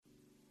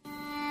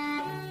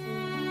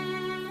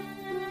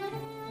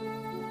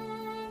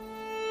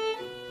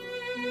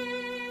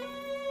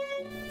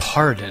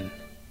Pardon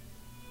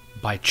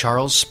by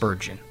Charles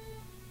Spurgeon.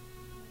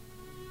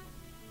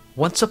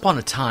 Once upon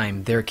a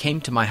time there came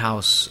to my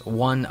house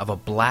one of a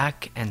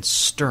black and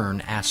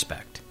stern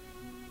aspect.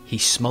 He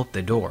smote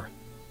the door.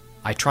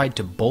 I tried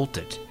to bolt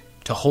it,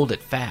 to hold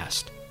it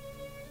fast.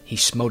 He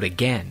smote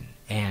again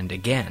and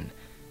again,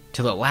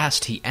 till at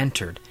last he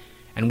entered,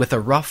 and with a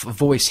rough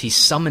voice he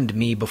summoned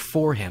me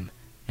before him,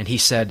 and he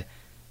said,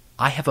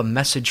 "I have a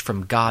message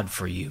from God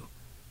for you.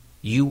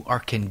 You are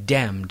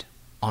condemned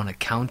on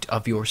account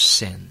of your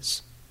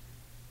sins."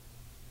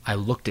 I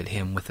looked at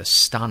him with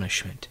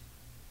astonishment.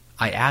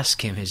 I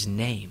asked him his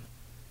name.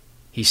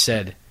 He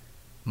said,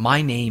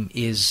 "My name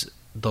is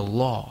the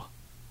Law."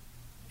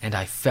 And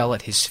I fell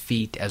at his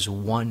feet as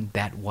one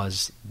that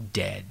was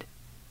dead.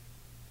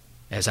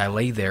 As I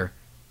lay there,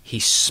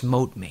 he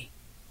smote me.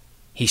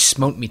 He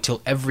smote me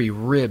till every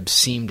rib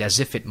seemed as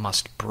if it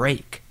must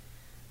break.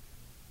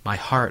 My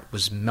heart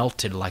was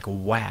melted like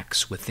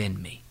wax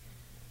within me.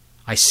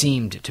 I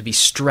seemed to be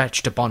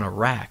stretched upon a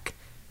rack,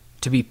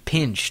 to be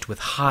pinched with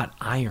hot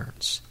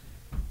irons,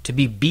 to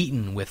be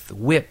beaten with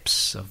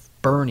whips of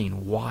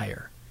burning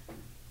wire.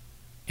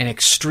 An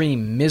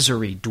extreme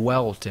misery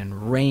dwelt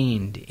and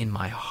reigned in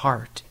my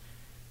heart.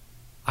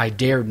 I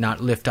dared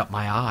not lift up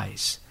my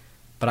eyes,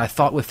 but I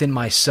thought within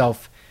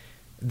myself,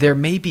 there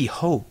may be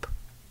hope,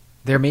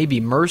 there may be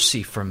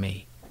mercy for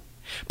me.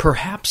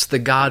 Perhaps the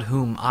God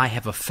whom I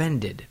have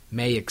offended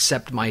may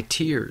accept my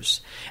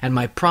tears and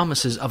my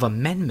promises of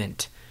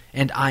amendment,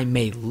 and I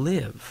may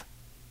live.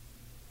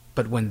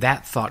 But when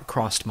that thought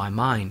crossed my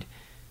mind,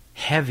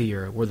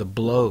 heavier were the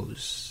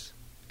blows,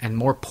 and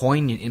more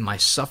poignant in my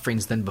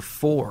sufferings than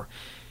before,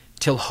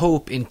 till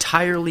hope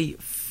entirely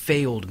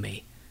failed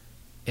me,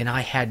 and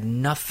I had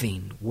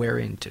nothing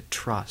wherein to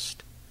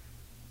trust.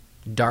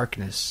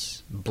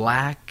 Darkness,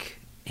 black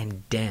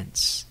and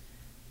dense,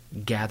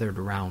 gathered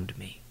round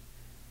me.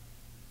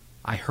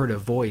 I heard a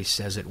voice,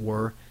 as it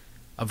were,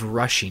 of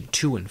rushing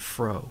to and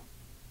fro,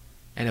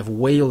 and of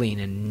wailing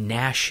and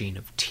gnashing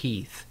of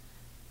teeth.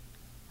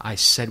 I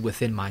said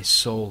within my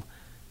soul,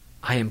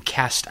 I am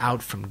cast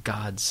out from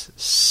God's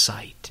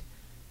sight.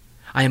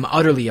 I am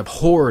utterly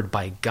abhorred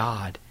by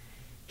God.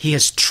 He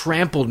has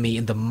trampled me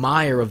in the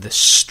mire of the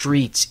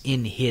streets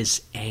in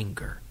his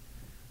anger.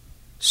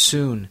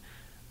 Soon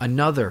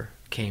another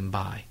came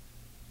by,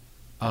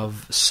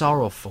 of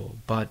sorrowful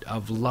but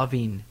of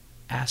loving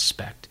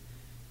aspect,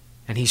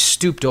 and he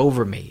stooped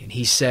over me, and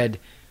he said,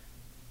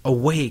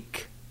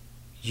 "Awake,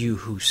 you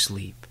who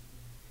sleep,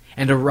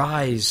 and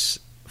arise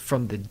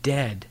from the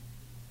dead,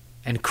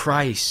 and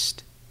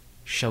Christ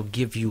shall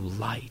give you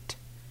light."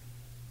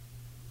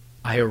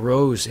 I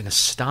arose in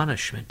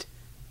astonishment,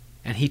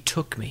 and he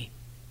took me,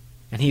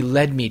 and he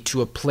led me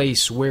to a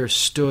place where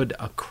stood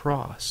a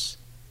cross,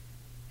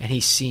 and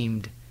he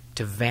seemed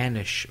to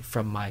vanish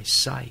from my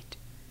sight.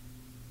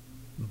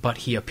 But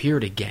he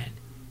appeared again,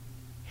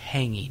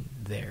 hanging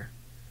there.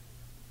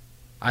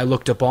 I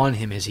looked upon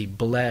him as he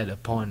bled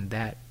upon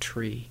that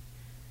tree.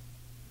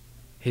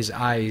 His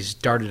eyes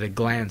darted a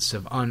glance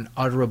of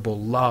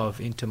unutterable love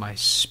into my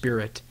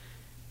spirit,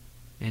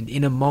 and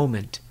in a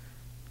moment,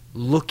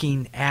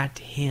 looking at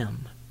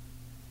him,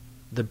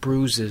 the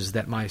bruises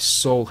that my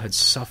soul had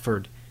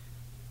suffered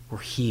were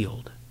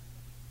healed.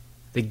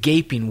 The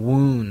gaping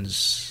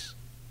wounds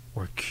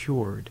were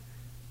cured.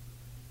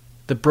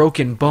 The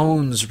broken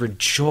bones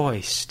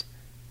rejoiced.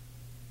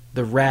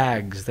 The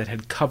rags that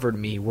had covered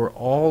me were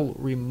all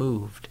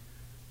removed.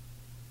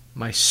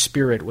 My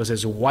spirit was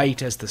as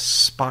white as the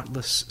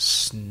spotless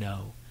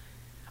snow.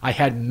 I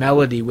had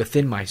melody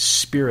within my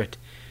spirit,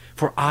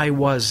 for I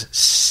was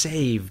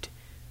saved,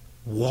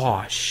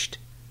 washed,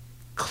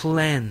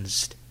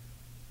 cleansed,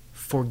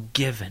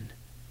 forgiven,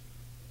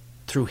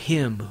 through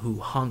him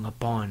who hung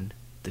upon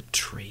the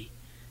tree.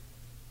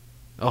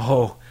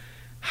 Oh,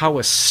 how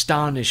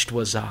astonished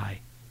was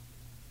I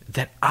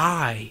that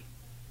I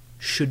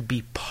should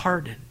be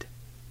pardoned.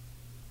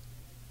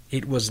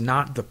 It was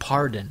not the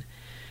pardon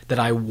that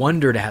I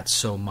wondered at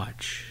so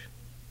much.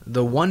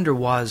 The wonder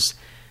was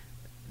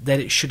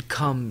that it should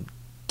come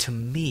to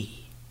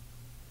me.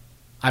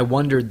 I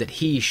wondered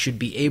that he should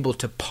be able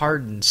to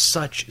pardon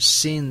such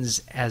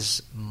sins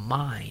as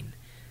mine,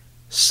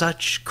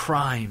 such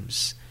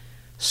crimes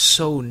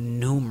so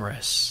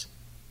numerous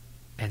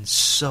and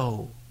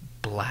so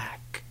black.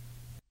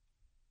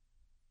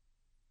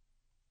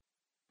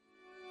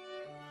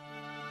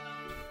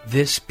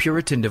 This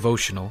Puritan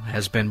devotional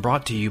has been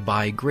brought to you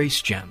by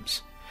Grace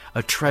Gems,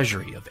 a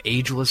treasury of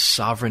ageless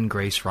sovereign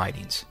grace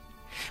writings.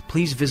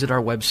 Please visit our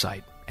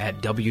website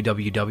at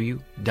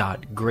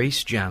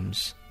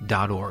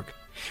www.gracegems.org,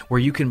 where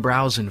you can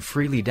browse and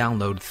freely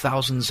download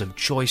thousands of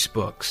choice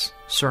books,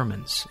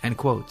 sermons, and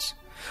quotes,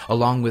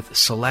 along with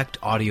select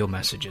audio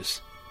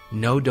messages.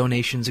 No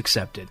donations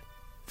accepted.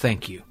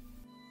 Thank you.